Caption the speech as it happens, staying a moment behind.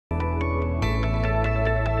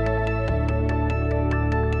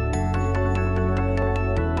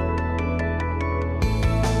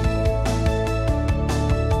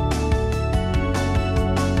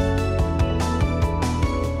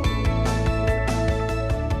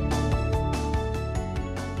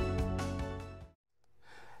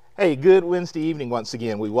Hey, good Wednesday evening once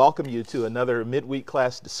again. We welcome you to another midweek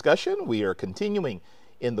class discussion. We are continuing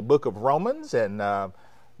in the book of Romans, and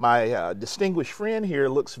my distinguished friend here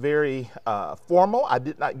looks very formal. I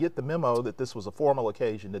did not get the memo that this was a formal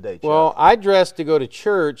occasion today, Chuck. Well, I dressed to go to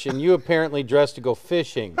church, and you apparently dressed to go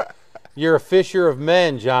fishing. You're a fisher of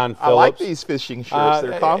men, John Phillips. I like these fishing shirts.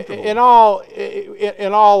 They're comfortable. In all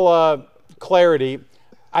clarity,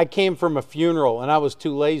 I came from a funeral, and I was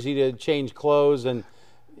too lazy to change clothes, and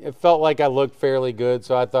it felt like I looked fairly good,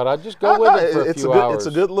 so I thought I'd just go with it for a few hours. It's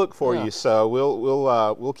a good look for you, so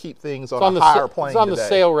we'll keep things on a higher plane It's on today. the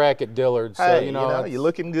sale rack at Dillard's, so hey, you're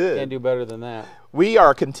looking good. Can't do better than that. We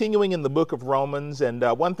are continuing in the book of Romans, and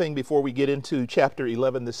one thing before we get into chapter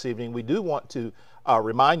 11 this evening, we do want to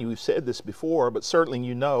remind you, we've said this before, but certainly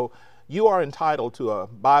you are entitled to a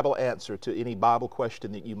Bible answer to any Bible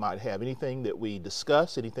question that you might have. Anything that we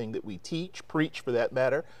discuss, anything that we teach, preach for that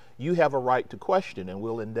matter, you have a right to question, and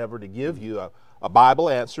we'll endeavor to give you a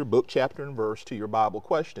Bible answer, book, chapter, and verse to your Bible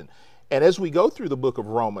question. And as we go through the book of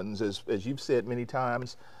Romans, as you've said many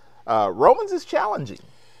times, Romans is challenging.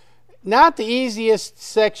 Not the easiest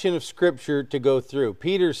section of Scripture to go through.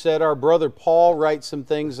 Peter said our brother Paul writes some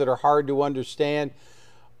things that are hard to understand.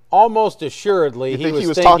 Almost assuredly, he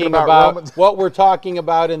was thinking about what we're talking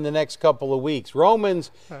about in the next couple of weeks.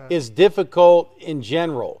 Romans is difficult in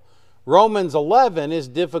general. Romans 11 is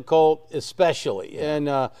difficult especially. And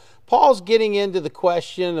Paul's getting into the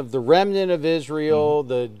question of the remnant of Israel,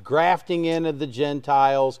 the grafting in of the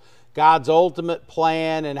Gentiles, God's ultimate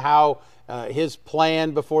plan, and how his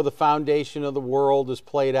plan before the foundation of the world is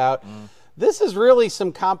played out. This is really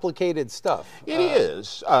some complicated stuff. It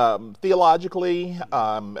is. Theologically,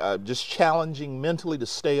 just challenging mentally to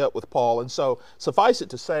stay up with Paul. And so suffice it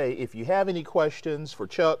to say, if you have any questions for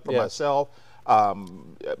Chuck, for myself,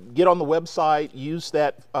 get on the website, use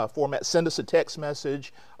that format, send us a text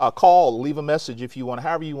message, call, leave a message if you want,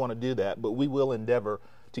 however you want to do that. But we will endeavor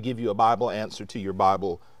to give you a Bible answer to your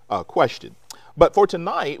Bible question. But for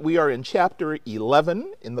tonight, we are in chapter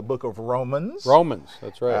 11 in the book of Romans. Romans,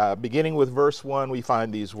 that's right. Beginning with verse 1, we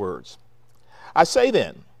find these words. I say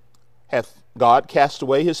then, hath God cast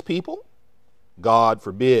away his people? God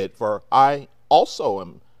forbid, for I also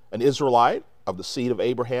am an Israelite of the seed of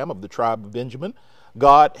Abraham, of the tribe of Benjamin.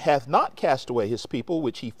 God hath not cast away his people,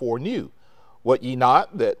 which he foreknew. Wot ye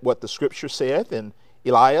not that what the scripture saith in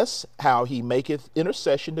Elias, how he maketh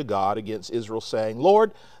intercession to God against Israel, saying,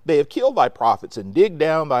 Lord, they have killed thy prophets and digged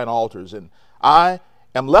down thine altars, and I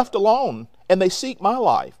am left alone, and they seek my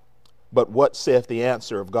life. But what saith the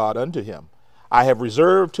answer of God unto him? I have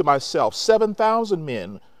reserved to myself 7,000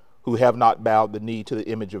 men who have not bowed the knee to the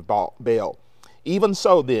image of Baal. Even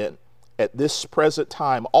so then, at this present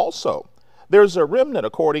time also, there is a remnant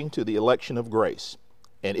according to the election of grace.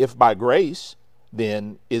 And if by grace,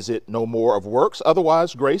 then is it no more of works?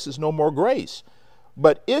 Otherwise, grace is no more grace.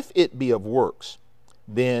 But if it be of works,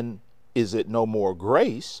 then is it no more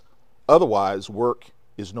grace? Otherwise, work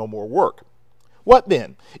is no more work. What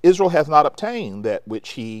then? Israel hath not obtained that which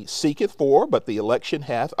he seeketh for, but the election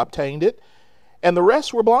hath obtained it, and the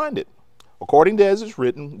rest were blinded. According to as is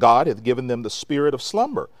written, God hath given them the spirit of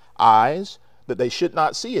slumber, eyes that they should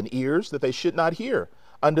not see, and ears that they should not hear,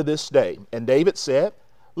 unto this day. And David said,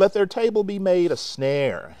 let their table be made a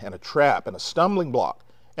snare, and a trap, and a stumbling block,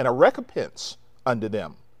 and a recompense unto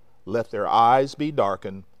them. Let their eyes be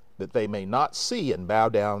darkened, that they may not see, and bow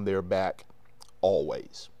down their back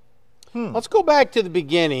always. Let's go back to the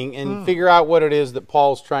beginning and figure out what it is that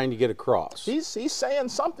Paul's trying to get across. He's saying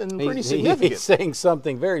something pretty significant. He's saying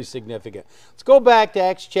something very significant. Let's go back to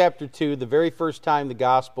Acts chapter 2, the very first time the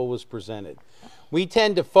gospel was presented. We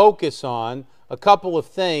tend to focus on a couple of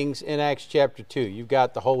things in Acts chapter 2. You've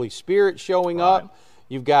got the Holy Spirit showing up.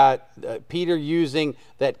 You've got Peter using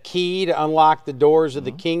that key to unlock the doors of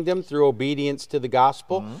the kingdom through obedience to the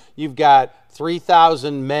gospel. You've got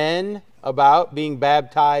 3,000 men about being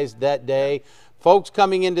baptized that day. Folks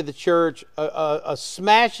coming into the church, a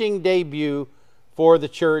smashing debut for the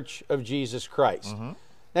Church of Jesus Christ.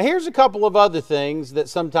 Now here's a couple of other things that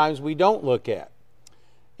sometimes we don't look at.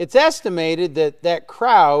 It's estimated that that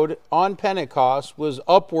crowd on Pentecost was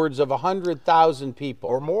upwards of 100,000 people.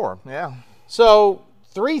 Or more, yeah. So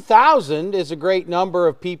 3,000 is a great number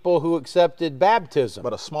of people who accepted baptism.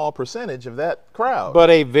 But a small percentage of that crowd. But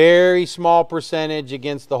a very small percentage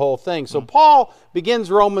against the whole thing. So Paul begins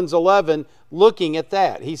Romans 11 looking at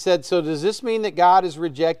that. He said, so does this mean that God has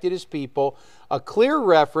rejected his people? A clear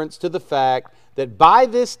reference to the fact that by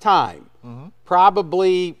this time,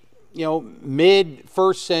 probably mid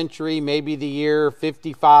first century, maybe the year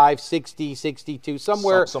 55, 60, 62,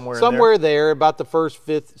 somewhere there, about the first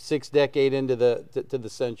fifth, sixth decade into the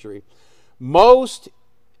century. Most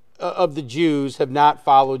of the Jews have not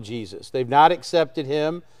followed Jesus. They've not accepted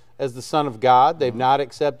him as the Son of God. They've not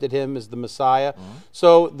accepted him as the Messiah.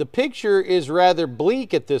 So the picture is rather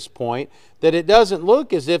bleak at this point, that it doesn't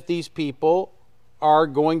look as if these people are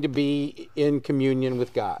going to be in communion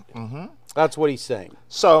with God. That's what he's saying.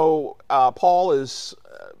 So Paul is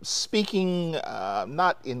speaking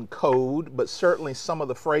not in code, but certainly some of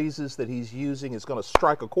the phrases that he's using is going to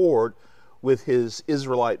strike a chord with his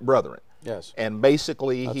Israelite brethren. Yes. And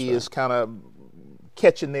basically he is kind of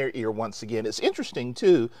catching their ear once again. It's interesting,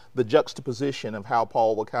 too, the juxtaposition of how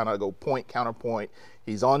Paul will kind of go point, counterpoint.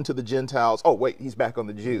 He's on to the Gentiles. Oh, wait, he's back on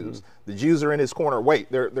the Jews. The Jews are in his corner.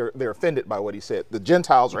 Wait, they're offended by what he said. The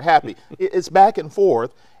Gentiles are happy. It's back and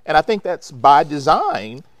forth. And I think that's by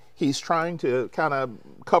design. He's trying to kind of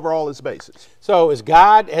cover all his bases. So has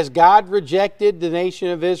God rejected the nation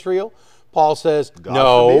of Israel? Paul says,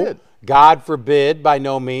 forbid. God forbid, by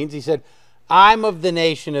no means. He said, I'm of the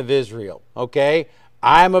nation of Israel, okay?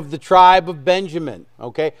 I'm of the tribe of Benjamin,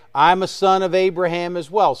 okay? I'm a son of Abraham as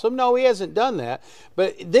well. So no, he hasn't done that.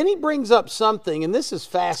 But then he brings up something, and this is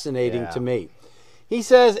fascinating to me. He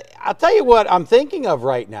says, I'll tell you what I'm thinking of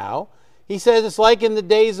right now. He says it's like in the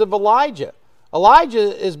days of Elijah.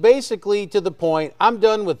 Elijah is basically to the point, I'm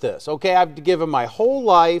done with this, okay? I've given my whole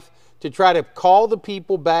life to try to call the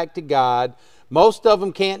people back to God. Most of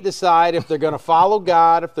them can't decide if they're going to follow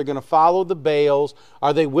God, if they're going to follow the Baals.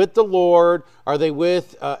 Are they with the Lord? Are they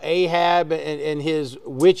with Ahab and his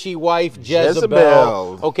witchy wife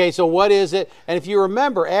Jezebel? Okay, so what is it? And if you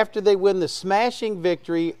remember, after they win the smashing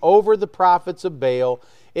victory over the prophets of Baal,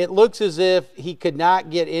 it looks as if he could not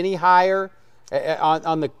get any higher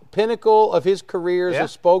on the pinnacle of his career as a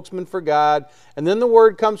spokesman for God. And then the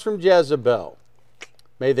word comes from Jezebel.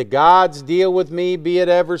 May the gods deal with me, be it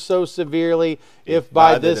ever so severely, if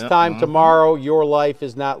by this time tomorrow your life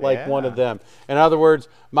is not like one of them. In other words,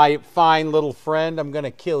 my fine little friend, I'm going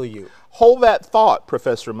to kill you. Hold that thought,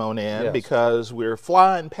 Professor Monan, because we're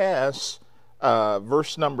flying past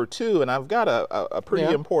verse number 2, and I've got a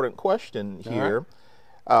pretty important question here.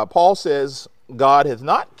 Paul says, God hath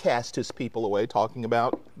not cast his people away, talking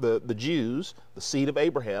about the Jews, the seed of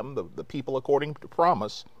Abraham, the people according to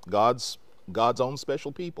promise, God's own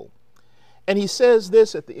special people. And he says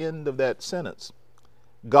this at the end of that sentence,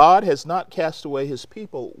 God has not cast away his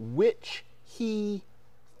people, which he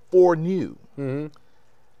foreknew.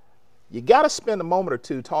 You got to spend a moment or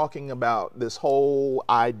two talking about this whole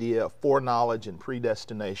idea of foreknowledge and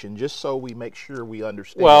predestination, just so we make sure we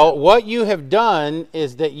understand. Well, what you have done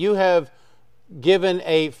is that you have given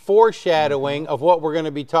a foreshadowing of what we're going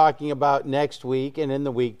to be talking about next week and in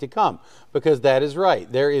the week to come, because that is right.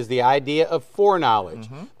 There is the idea of foreknowledge.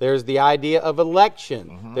 There's the idea of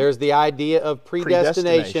election. There's the idea of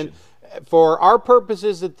predestination. For our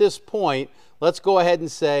purposes at this point, let's go ahead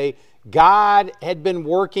and say God had been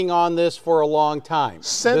working on this for a long time.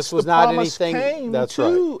 Since this was the not promise anything came that's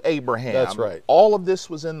to right. Abraham, That's right. All of this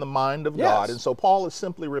was in the mind of God. And so Paul is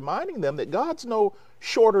simply reminding them that God's no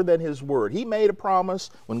shorter than his word. He made a promise.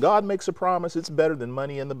 When God makes a promise, it's better than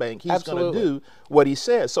money in the bank. He's going to do what he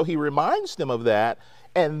says. So he reminds them of that.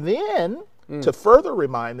 And then to further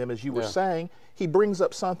remind them, as you were saying, he brings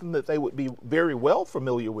up something that they would be very well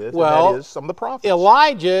familiar with, and that is some of the prophets.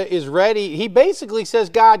 Elijah is ready. He basically says,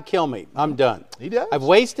 God, kill me. I'm done. He does. I've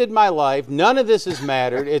wasted my life. None of this has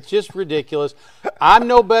mattered. It's just ridiculous. I'm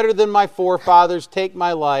no better than my forefathers. Take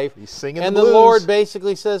my life. He's singing and the the blues. Lord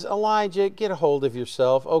basically says, Elijah, get a hold of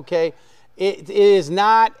yourself, okay? It is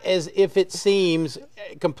not as if it seems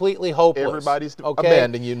completely hopeless. Everybody's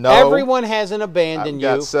abandoning you. No. Everyone hasn't abandoned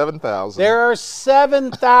I've you. got 7,000. There are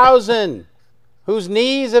 7,000 whose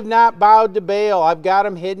knees have not bowed to Baal. I've got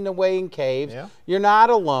them hidden away in caves. You're not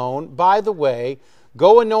alone. By the way,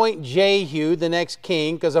 go anoint Jehu, the next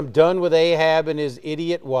king, because I'm done with Ahab and his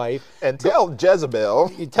idiot wife. And tell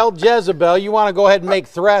Jezebel. You tell Jezebel, you want to go ahead and make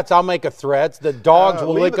threats, I'll make a threat. The dogs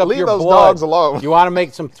will lick up your blood. Leave those dogs alone. You want to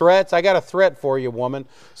make some threats? I got a threat for you, woman.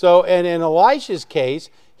 So, and in Elisha's case,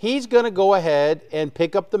 he's going to go ahead and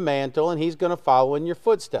pick up the mantle, and he's going to follow in your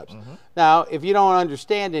footsteps. Now, if you don't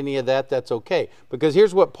understand any of that, that's okay. Because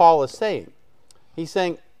here's what Paul is saying. He's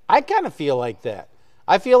saying, I kind of feel like that.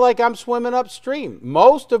 I feel like I'm swimming upstream.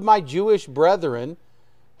 Most of my Jewish brethren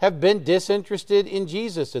have been disinterested in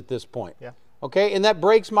Jesus at this point. Okay, and that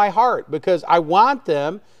breaks my heart, because I want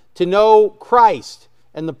them to know Christ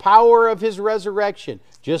and the power of his resurrection,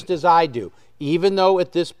 just as I do, even though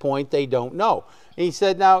at this point they don't know. And he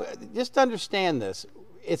said, now, just understand this.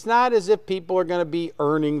 it's not as if people are going to be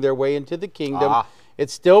earning their way into the kingdom.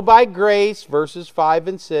 It's still by grace, verses 5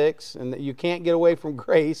 and 6, and you can't get away from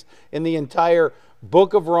grace in the entire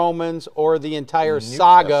book of Romans or the entire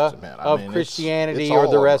saga of Christianity or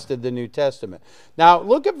the rest of the New Testament. Now,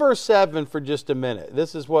 look at verse 7 for just a minute.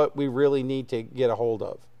 This is what we really need to get a hold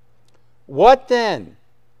of. What then?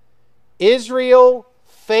 Israel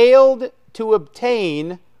failed to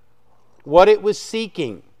obtain what it was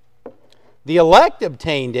seeking. The elect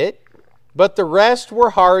obtained it, but the rest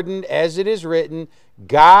were hardened, as it is written,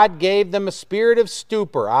 God gave them a spirit of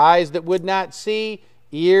stupor, eyes that would not see,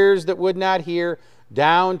 ears that would not hear,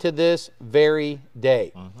 down to this very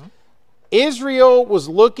day. Israel was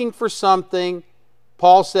looking for something,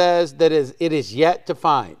 Paul says, that it is yet to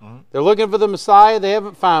find. They're looking for the Messiah. They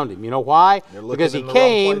haven't found him. You know why? Because he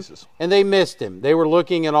came and they missed him. They were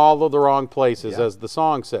looking in all of the wrong places, as the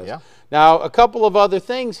song says. Now, a couple of other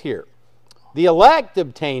things here. The elect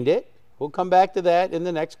obtained it. We'll come back to that in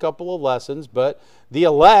the next couple of lessons. But the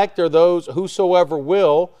elect are those whosoever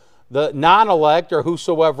will. The non-elect are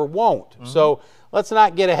whosoever won't. So let's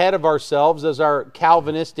not get ahead of ourselves, as our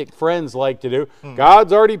Calvinistic friends like to do.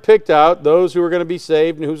 God's already picked out those who are going to be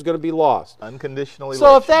saved and who's going to be lost. Unconditional election.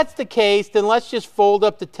 So if that's the case, then let's just fold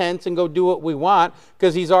up the tents and go do what we want,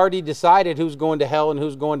 because he's already decided who's going to hell and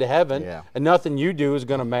who's going to heaven, and nothing you do is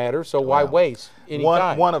going to matter, so why waste any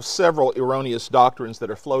time? One of several erroneous doctrines that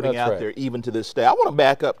are floating out there even to this day. I want to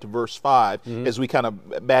back up to verse 5 as we kind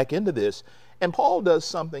of back into this. And Paul does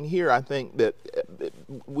something here, I think, that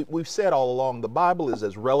we've said all along. The Bible is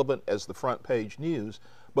as relevant as the front page news,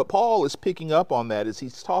 but Paul is picking up on that as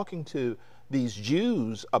he's talking to these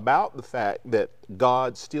Jews about the fact that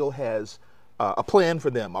God still has a plan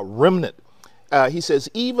for them, a remnant. He says,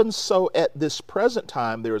 even so at this present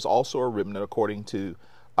time, there is also a remnant according to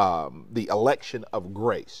the election of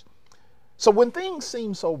grace. So when things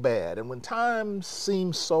seem so bad and when times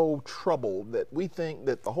seem so troubled that we think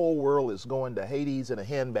that the whole world is going to Hades in a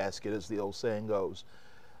handbasket, as the old saying goes,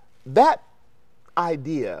 that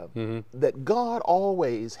idea that God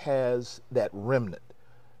always has that remnant,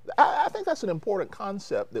 I think that's an important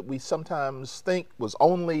concept that we sometimes think was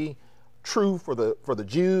only true for the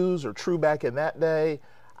Jews or true back in that day.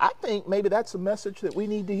 I think maybe that's a message that we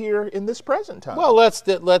need to hear in this present time. Well, let's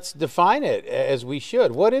define it as we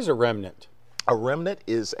should. What is a remnant? A remnant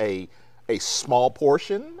is a small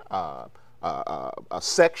portion, a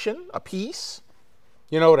section, a piece.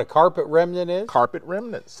 You know what a carpet remnant is? Carpet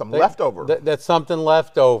remnant, some leftover. That's something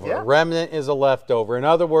left over. Yeah. A remnant is a leftover. In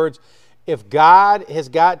other words, if God has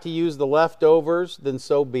got to use the leftovers, then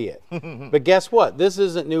so be it. But guess what? This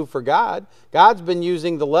isn't new for God. God's been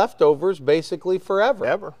using the leftovers basically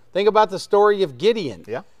forever. Think about the story of Gideon.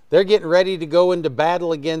 They're getting ready to go into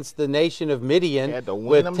battle against the nation of Midian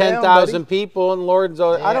with 10,000 people, and Lord's,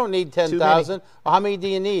 I don't need 10,000. Well, how many do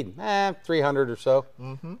you need? 300 or so.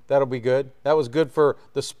 That'll be good. That was good for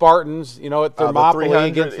the Spartans, you know, at Thermopylae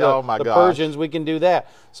against the Persians. We can do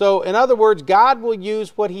that. So, in other words, God will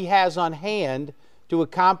use what he has on hand to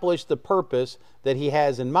accomplish the purpose that he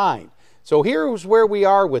has in mind. So here's where we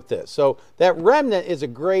are with this. So that remnant is a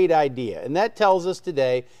great idea, and that tells us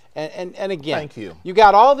today, and again, thank you. You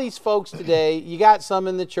got all these folks today, you got some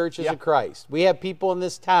in the churches of Christ. We have people in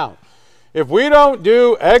this town. If we don't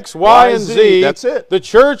do X, Y, and Z, that's it. The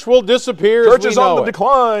church will disappear. Church is on the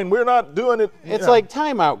decline. We're not doing it. It's like,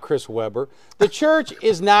 time out, Chris Weber. The church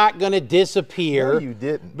is not going to disappear. No, you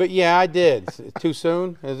didn't. But yeah, I did. Too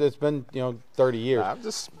soon? It's been 30 years. I'm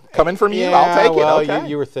just coming from you. I'll take it. Okay.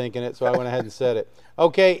 You were thinking it, so I went ahead and said it.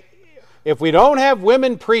 Okay, if we don't have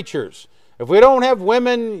women preachers, if we don't have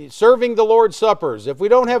women serving the Lord's suppers, if we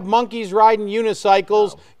don't have monkeys riding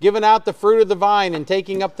unicycles, giving out the fruit of the vine and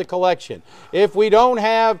taking up the collection, if we don't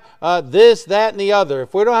have this, that, and the other,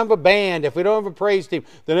 if we don't have a band, if we don't have a praise team,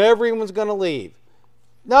 then everyone's going to leave.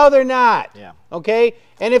 No, they're not. Okay?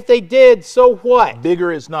 And if they did, so what?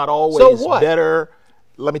 Bigger is not always better.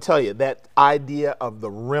 Let me tell you, that idea of the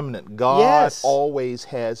remnant, God always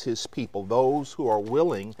has his people, those who are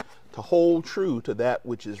willing to hold true to that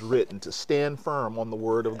which is written, to stand firm on the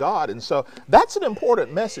word of God. And so that's an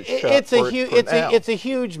important message, Chuck, it's a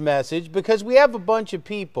huge message, because we have a bunch of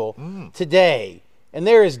people today, and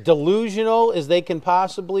they're as delusional as they can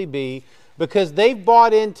possibly be, because they've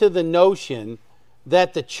bought into the notion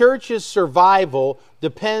that the church's survival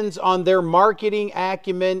depends on their marketing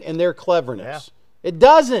acumen and their cleverness. It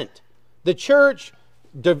doesn't. The church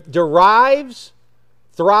derives,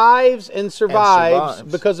 thrives, and survives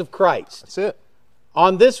because of Christ. That's it.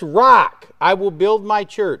 On this rock I will build my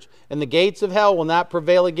church, and the gates of hell will not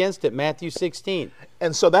prevail against it. Matthew 16.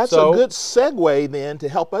 And so that's a good segue then to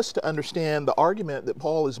help us to understand the argument that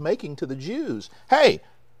Paul is making to the Jews. Hey,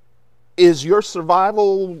 is your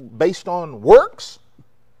survival based on works,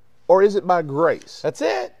 or is it by grace? That's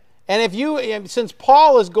it. And since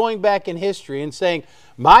Paul is going back in history and saying,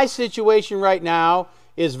 my situation right now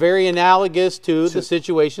is very analogous to the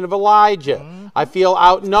situation of Elijah. Mm-hmm. I feel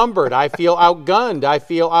outnumbered. I feel outgunned. I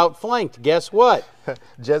feel outflanked. Guess what?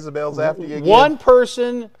 Jezebel's after you again. One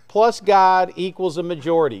person plus God equals a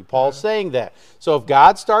majority. Paul's saying that. So if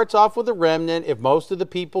God starts off with a remnant, if most of the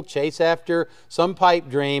people chase after some pipe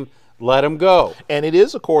dream, let them go. And it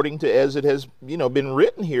is according to, as it has been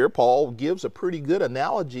written here. Paul gives a pretty good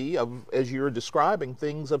analogy of, as you're describing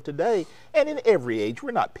things of today, and in every age.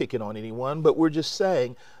 We're not picking on anyone, but we're just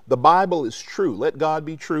saying the Bible is true. Let God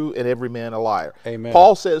be true and every man a liar. Amen.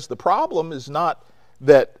 Paul says the problem is not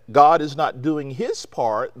that God is not doing his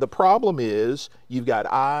part. The problem is you've got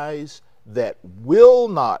eyes that will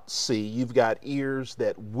not see. You've got ears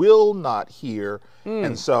that will not hear.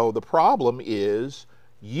 And so the problem is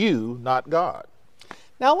you, not God.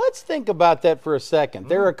 Now let's think about that for a second.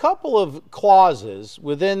 There are a couple of clauses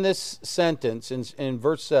within this sentence in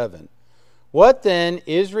verse 7. What then?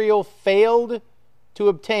 Israel failed to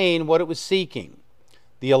obtain what it was seeking.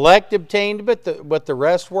 The elect obtained, but the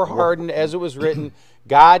rest were hardened, as it was written,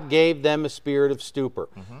 God gave them a spirit of stupor.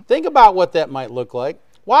 Think about what that might look like.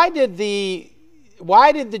 Why did the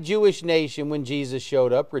Jewish nation, when Jesus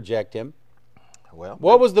showed up, reject him? Well,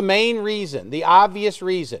 what was the main reason? The obvious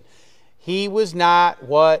reason. He was not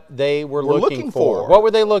what they were looking for. What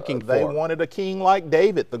were they looking for? They wanted a king like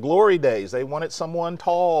David, the glory days. They wanted someone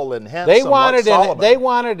tall and handsome like Solomon. They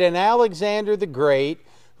wanted an Alexander the Great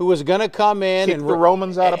who was going to come in kick the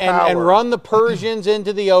Romans out of power and run the Persians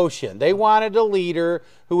into the ocean. They wanted a leader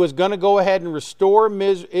who was going to go ahead and restore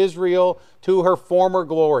Israel to her former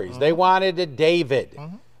glories. They wanted a David.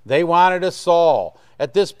 They wanted a Saul.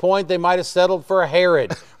 At this point, they might have settled for a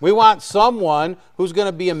Herod. We want someone who's going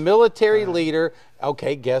to be a military leader.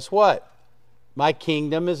 Okay, guess what? My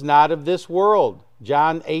kingdom is not of this world.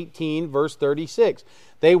 John 18, verse 36.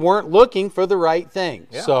 They weren't looking for the right thing.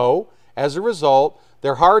 Yeah. So, as a result,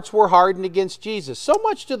 their hearts were hardened against Jesus. So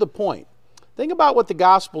much to the point. Think about what the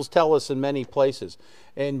Gospels tell us in many places.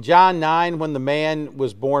 In John 9, when the man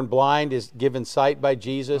was born blind, is given sight by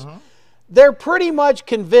Jesus. They're pretty much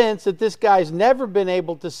convinced that this guy's never been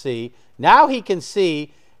able to see. Now he can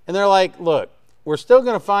see, and they're like, look, we're still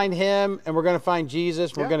going to find him, and we're going to find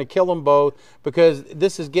Jesus. We're going to kill them both because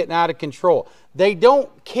this is getting out of control. They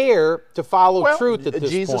don't care to follow truth at this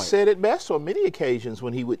point. Jesus said it best on many occasions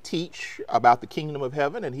when he would teach about the kingdom of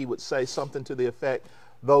heaven, and he would say something to the effect,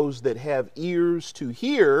 those that have ears to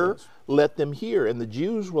hear, let them hear. And the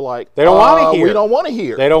Jews were like, they don't want to hear. We don't want to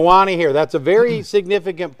hear. They don't want to hear. That's a very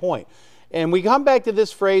significant point. And we come back to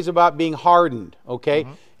this phrase about being hardened, okay?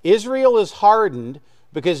 Israel is hardened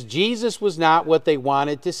because Jesus was not what they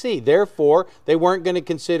wanted to see. Therefore, they weren't going to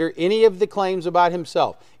consider any of the claims about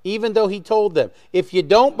himself, even though he told them, if you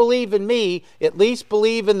don't believe in me, at least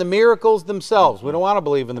believe in the miracles themselves. We don't want to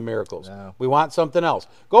believe in the miracles. No. We want something else.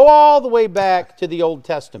 Go all the way back to the Old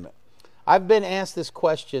Testament. I've been asked this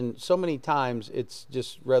question so many times, it's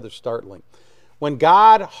just rather startling. When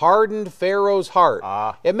God hardened Pharaoh's heart,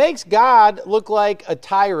 it makes God look like a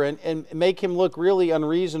tyrant and make him look really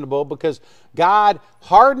unreasonable because God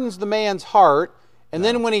hardens the man's heart, and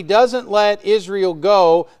then when he doesn't let Israel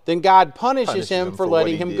go, then God punishes him for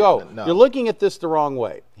letting him go. No. You're looking at this the wrong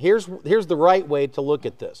way. Here's the right way to look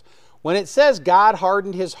at this. When it says God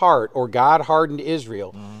hardened his heart or God hardened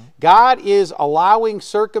Israel, God is allowing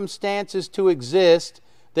circumstances to exist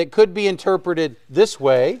that could be interpreted this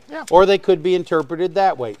way, or they could be interpreted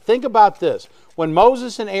that way. Think about this. When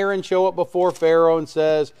Moses and Aaron show up before Pharaoh and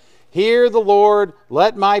says, hear the Lord,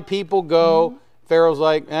 let my people go, Pharaoh's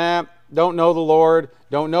like, don't know the Lord,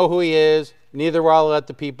 don't know who he is, neither will I let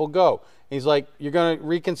the people go. And he's like, you're going to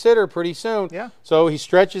reconsider pretty soon. So he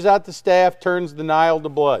stretches out the staff, turns the Nile to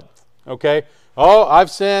blood. Okay? Oh, I've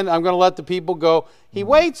sinned, I'm going to let the people go. He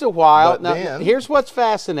waits a while. But now, here's what's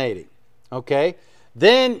fascinating. Okay?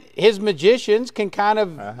 Then his magicians can kind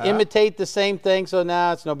of imitate the same thing, so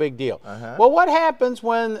now it's no big deal. Well, what happens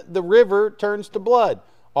when the river turns to blood?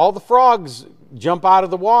 All the frogs jump out of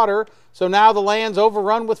the water, so now the land's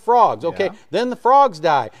overrun with frogs. Okay, then the frogs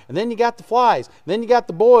die, and then you got the flies, then you got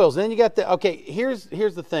the boils, then you got the... Okay, here's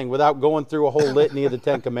the thing, without going through a whole litany of the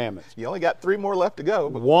 10 Commandments. You only got 3 more left to go.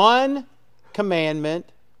 One commandment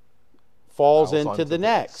falls into the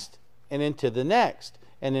next, and into the next,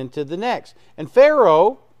 and into the next. And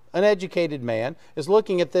Pharaoh, an educated man, is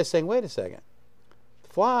looking at this saying, wait a second.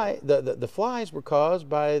 The flies were caused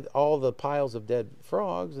by all the piles of dead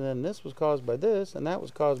frogs, and then this was caused by this, and that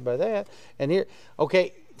was caused by that. And here,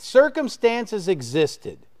 okay, circumstances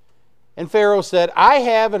existed. And Pharaoh said, I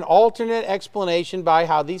have an alternate explanation by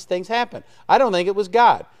how these things happen. I don't think it was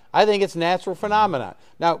God. I think it's natural phenomenon.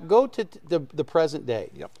 Now, go to the present day.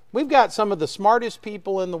 Yep. We've got some of the smartest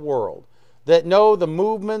people in the world that know the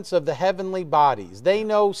movements of the heavenly bodies. They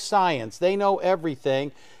know science. They know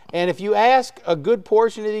everything. And if you ask a good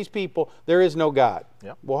portion of these people, there is no God.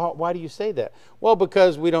 Yep. Well, why do you say that? Well,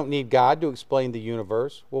 because we don't need God to explain the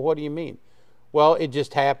universe. Well, what do you mean? Well, it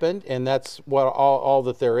just happened, and that's what all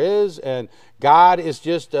that there is. And God is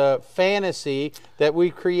just a fantasy that we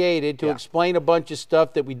created to explain a bunch of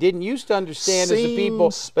stuff that we didn't used to understand as a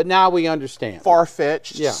people, but now we understand.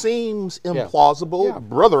 Far-fetched, seems implausible. Yeah.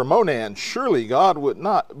 Brother Monan, surely God would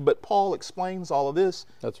not. But Paul explains all of this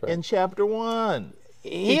in chapter 1.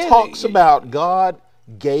 He talks about God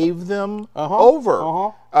gave them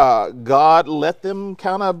over. God let them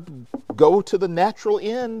kind of go to the natural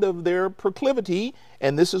end of their proclivity,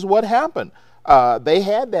 and this is what happened. They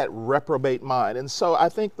had that reprobate mind, and so I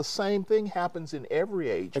think the same thing happens in every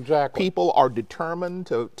age. Exactly. People are determined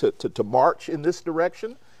to march in this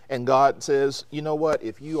direction, and God says, you know what,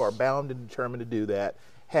 if you are bound and determined to do that,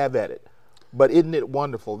 have at it. But isn't it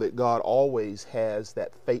wonderful that God always has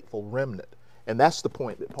that faithful remnant? And that's the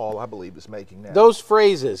point that Paul, I believe, is making now. Those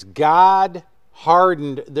phrases, God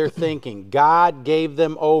hardened their thinking. God gave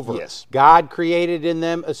them over. Yes. God created in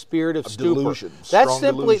them a spirit of stupor. Delusion, That's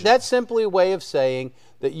delusion. simply a way of saying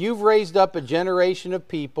that you've raised up a generation of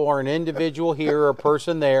people, or an individual here or a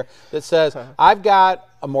person there, that says, I've got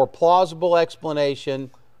a more plausible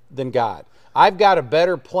explanation than God. I've got a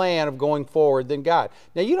better plan of going forward than God.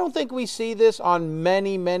 Now, you don't think we see this on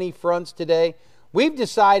many, many fronts today? We've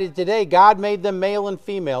decided today God made them male and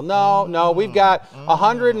female. No, we've got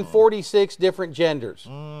 146 different genders.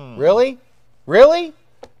 Really? Really?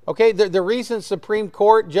 Okay, the recent Supreme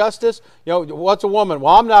Court justice, what's a woman?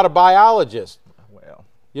 Well, I'm not a biologist. Well,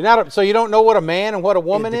 You're not so you don't know what a man and what a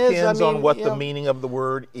woman is? It depends on what the meaning of the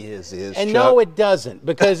word is and Chuck. No, it doesn't,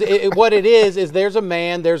 because what it is there's a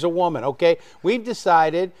man, there's a woman, okay? We've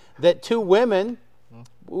decided that two women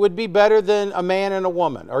would be better than a man and a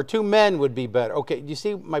woman, or two men would be better. Okay, do you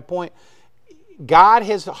see my point? God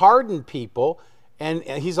has hardened people, and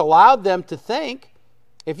He's allowed them to think,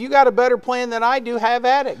 if you got a better plan than I do, have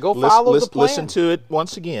at it. Go follow the plan. Listen to it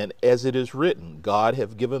once again. As it is written, God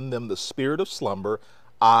have given them the spirit of slumber,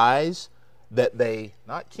 eyes that they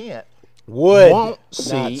won't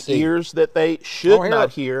see, ears that they should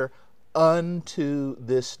not hear, unto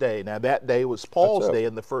this day. Now, that day was Paul's day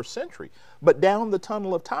in the first century. But down the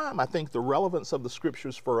tunnel of time, I think the relevance of the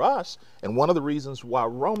scriptures for us, and one of the reasons why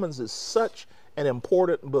Romans is such an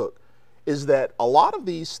important book, is that a lot of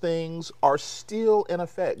these things are still in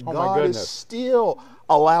effect. God is still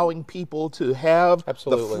allowing people to have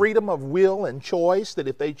the freedom of will and choice, that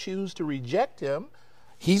if they choose to reject Him,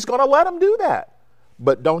 He's going to let them do that.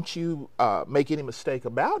 But don't you make any mistake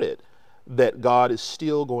about it, that God is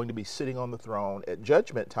still going to be sitting on the throne at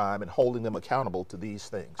judgment time and holding them accountable to these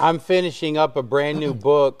things. I'm finishing up a brand new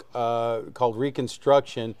book called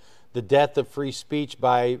Reconstruction, The Death of Free Speech,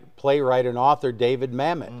 by playwright and author David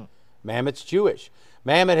Mamet. Mamet's Jewish.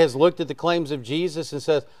 Mamet has looked at the claims of Jesus and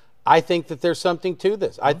says, I think that there's something to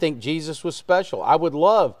this. I think Jesus was special. I would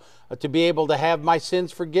love to be able to have my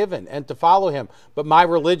sins forgiven and to follow Him, but my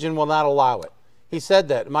religion will not allow it. He said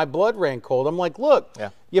that. My blood ran cold. I'm like, look,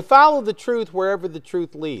 you follow the truth wherever the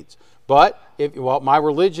truth leads. But, my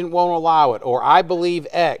religion won't allow it, or I believe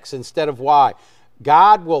X instead of Y.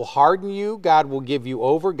 God will harden you. God will give you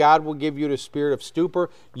over. God will give you the spirit of stupor.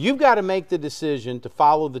 You've got to make the decision to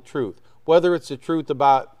follow the truth, whether it's the truth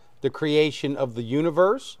about the creation of the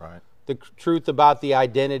universe, the truth about the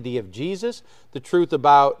identity of Jesus, the truth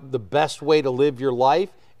about the best way to live your life,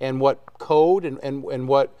 and what code and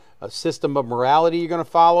what a system of morality you're going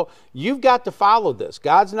to follow. You've got to follow this.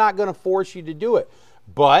 God's not going to force you to do it.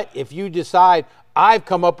 But if you decide, I've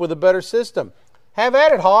come up with a better system, have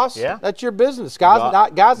at it, Hoss. That's your business. God's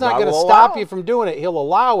not going to stop you from doing it. He'll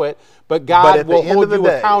allow it, but God will hold you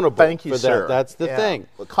accountable for that. That's the thing.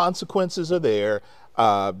 The consequences are there.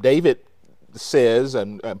 David says,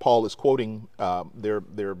 and Paul is quoting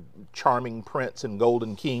their charming prince and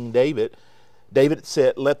golden king David. David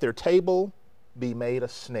said, let their table be made a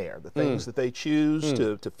snare, the things that they choose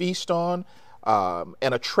to feast on,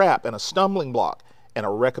 and a trap and a stumbling block, and a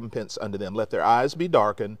recompense unto them. Let their eyes be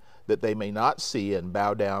darkened, that they may not see, and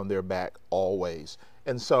bow down their back always.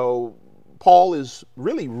 And so Paul is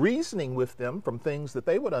really reasoning with them from things that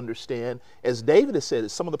they would understand. As David has said,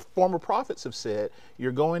 as some of the former prophets have said,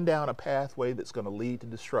 you're going down a pathway that's going to lead to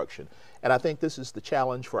destruction. And I think this is the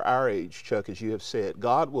challenge for our age, Chuck, as you have said.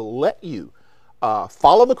 God will let you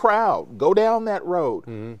follow the crowd, go down that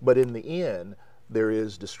road, but in the end, there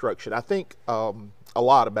is destruction. I think a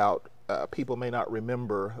lot about people may not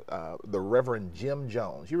remember the Reverend Jim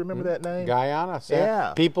Jones. You remember that name? Guyana,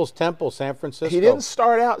 Yeah. People's Temple, San Francisco. He didn't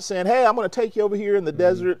start out saying, hey, I'm going to take you over here in the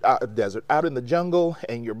desert, out in the jungle,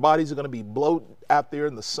 and your bodies are going to be bloated out there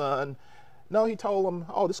in the sun. No, he told them,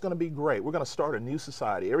 oh, this is going to be great. We're going to start a new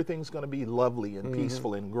society. Everything's going to be lovely and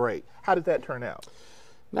peaceful and great. How did that turn out?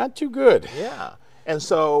 Not too good. Yeah. And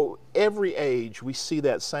so every age we see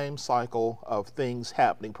that same cycle of things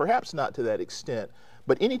happening, perhaps not to that extent,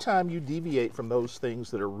 but anytime you deviate from those things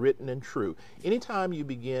that are written and true, anytime you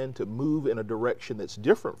begin to move in a direction that's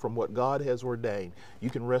different from what God has ordained, you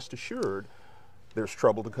can rest assured there's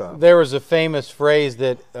trouble to come. There was a famous phrase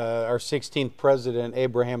that our 16th president,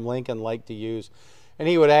 Abraham Lincoln, liked to use. And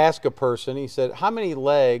he would ask a person, he said, how many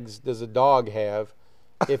legs does a dog have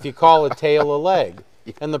if you call a tail a leg?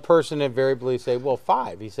 And the person invariably say, well,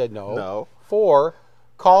 5. He said, no. 4.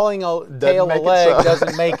 Calling a tail a leg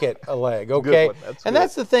doesn't make it a leg, okay?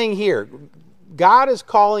 That's the thing here. God is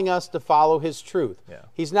calling us to follow His truth. Yeah.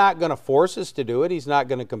 He's not going to force us to do it. He's not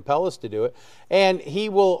going to compel us to do it. And He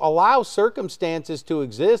will allow circumstances to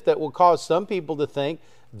exist that will cause some people to think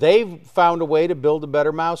they've found a way to build a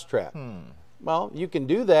better mousetrap. Well, you can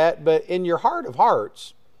do that, but in your heart of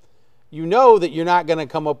hearts, you know that you're not going to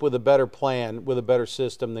come up with a better plan, with a better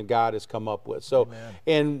system than God has come up with. So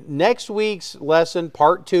in next week's lesson,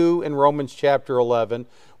 part 2 in Romans chapter 11,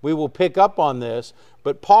 we will pick up on this.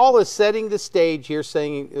 But Paul is setting the stage here,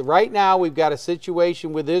 saying right now we've got a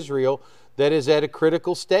situation with Israel that is at a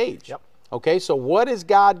critical stage. Yep. Okay, so what is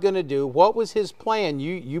God going to do? What was His plan?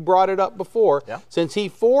 You brought it up before. Yep. Since He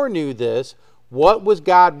foreknew this, what was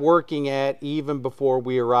God working at even before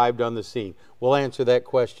we arrived on the scene? We'll answer that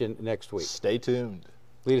question next week. Stay tuned.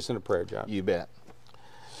 Lead us in a prayer, John. You bet.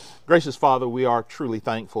 Gracious Father, we are truly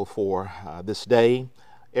thankful for this day,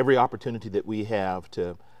 every opportunity that we have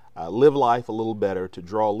to live life a little better, to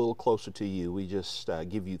draw a little closer to You. We just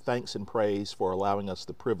give You thanks and praise for allowing us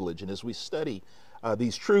the privilege. And as we study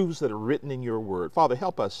these truths that are written in Your Word, Father,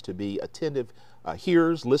 help us to be attentive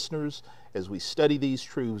hearers, listeners, as we study these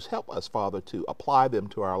truths. Help us, Father, to apply them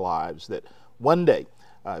to our lives, that one day,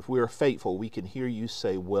 if we are faithful, we can hear You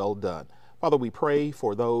say, well done. Father, we pray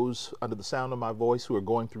for those under the sound of my voice who are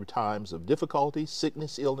going through times of difficulty,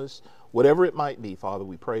 sickness, illness, whatever it might be. Father,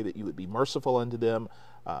 we pray that You would be merciful unto them,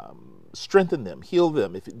 strengthen them, heal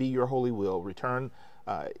them, if it be Your holy will. Return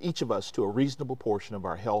each of us to a reasonable portion of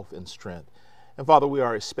our health and strength. And Father, we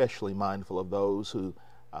are especially mindful of those who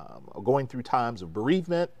are going through times of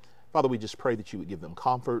bereavement. Father, we just pray that You would give them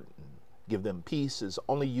comfort, and give them peace as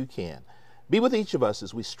only You can. Be with each of us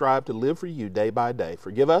as we strive to live for You day by day.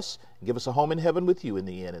 Forgive us and give us a home in heaven with You in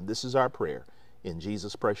the end. And this is our prayer. In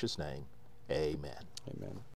Jesus' precious name, amen. Amen.